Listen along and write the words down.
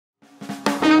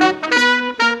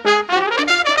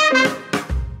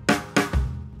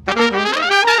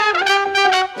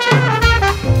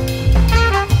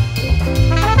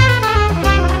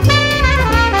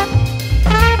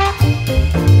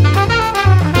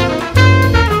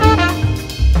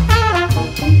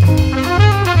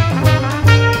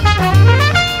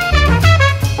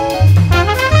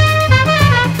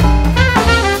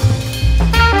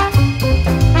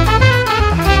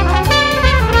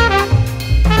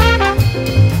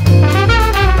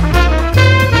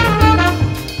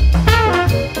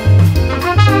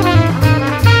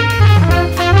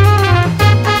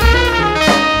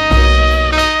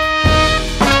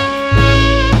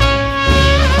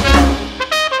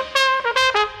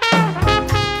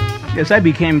because I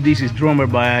became Dizzy's drummer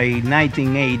by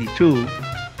 1982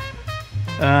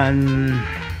 and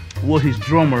was his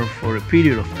drummer for a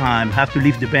period of time. Have to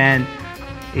leave the band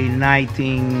in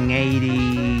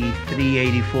 1983,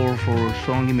 84 for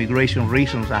some immigration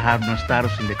reasons. I had no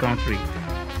status in the country,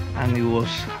 and it was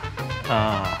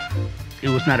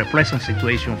not a pleasant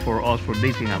situation for us, for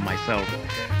Dizzy and myself,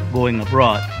 going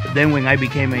abroad. But then when I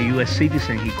became a U.S.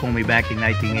 citizen, he called me back in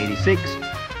 1986,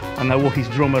 and I was his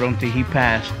drummer until he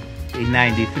passed in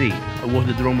 93. I was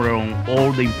the drummer on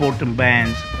all the important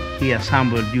bands he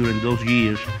assembled during those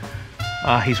years.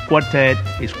 His quartet,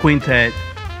 his quintet,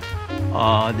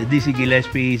 the Dizzy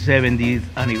Gillespie 70th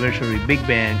anniversary big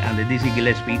band, and the Dizzy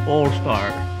Gillespie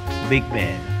All-Star big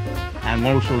band, and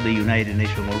also the United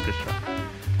Nations Orchestra.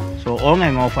 So on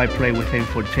and off, I played with him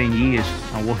for 10 years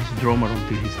and was his drummer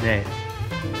until his death.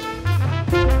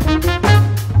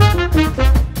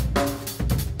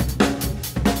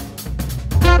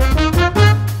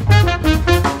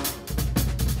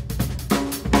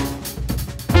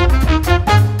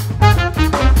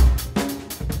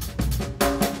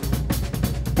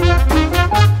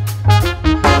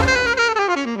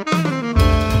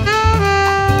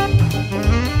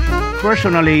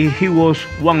 Personally, he was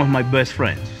one of my best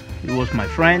friends. He was my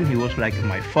friend, he was like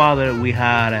my father. We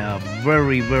had a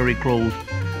very, very close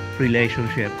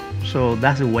relationship. So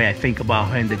that's the way I think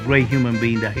about him, the great human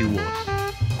being that he was.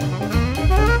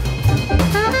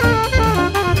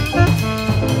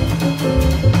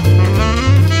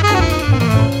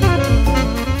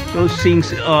 So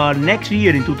since next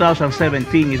year in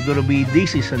 2017 is going to be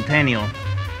Dizzy's centennial,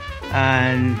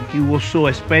 and he was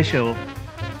so special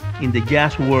in the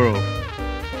jazz world,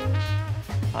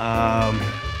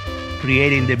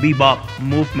 creating the bebop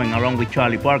movement along with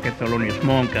Charlie Parker, Thelonious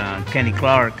Monk, and Kenny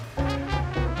Clark.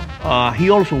 He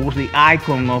also was the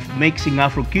icon of mixing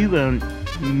Afro-Cuban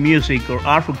music or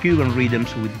Afro-Cuban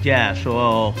rhythms with jazz.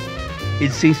 So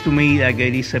it seems to me like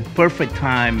it is a perfect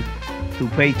time to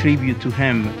pay tribute to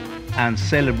him and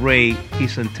celebrate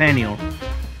his centennial,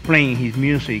 playing his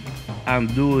music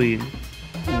and doing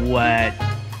what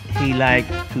he liked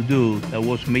to do, that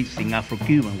was mixing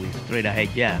Afro-Cuban with straight ahead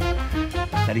jazz.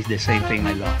 That is the same thing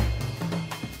I love.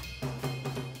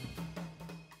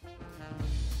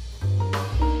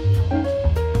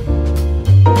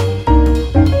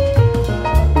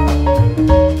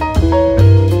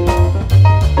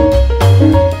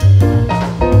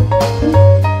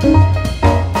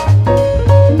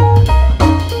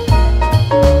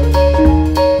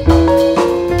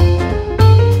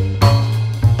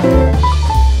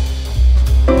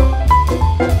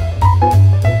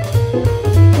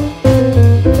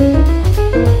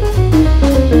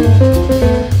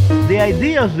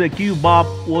 The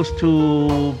CuBop was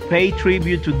to pay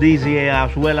tribute to Dizzy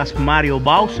as well as Mariel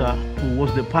Boatlift, who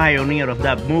was the pioneer of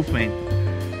that movement,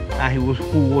 and who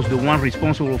was the one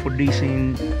responsible for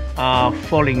Dizzy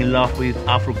falling in love with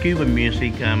Afro-Cuban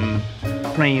music and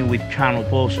playing with Chano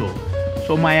Pozo.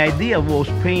 So my idea was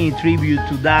paying tribute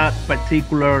to that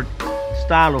particular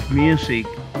style of music,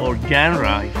 or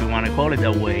genre, if you want to call it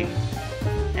that way,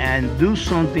 and do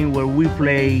something where we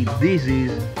play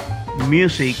Dizzy's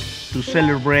music to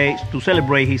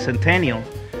celebrate his centennial,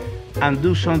 and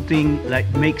do something like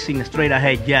mixing straight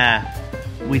ahead jazz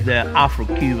with the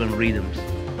Afro-Cuban rhythms.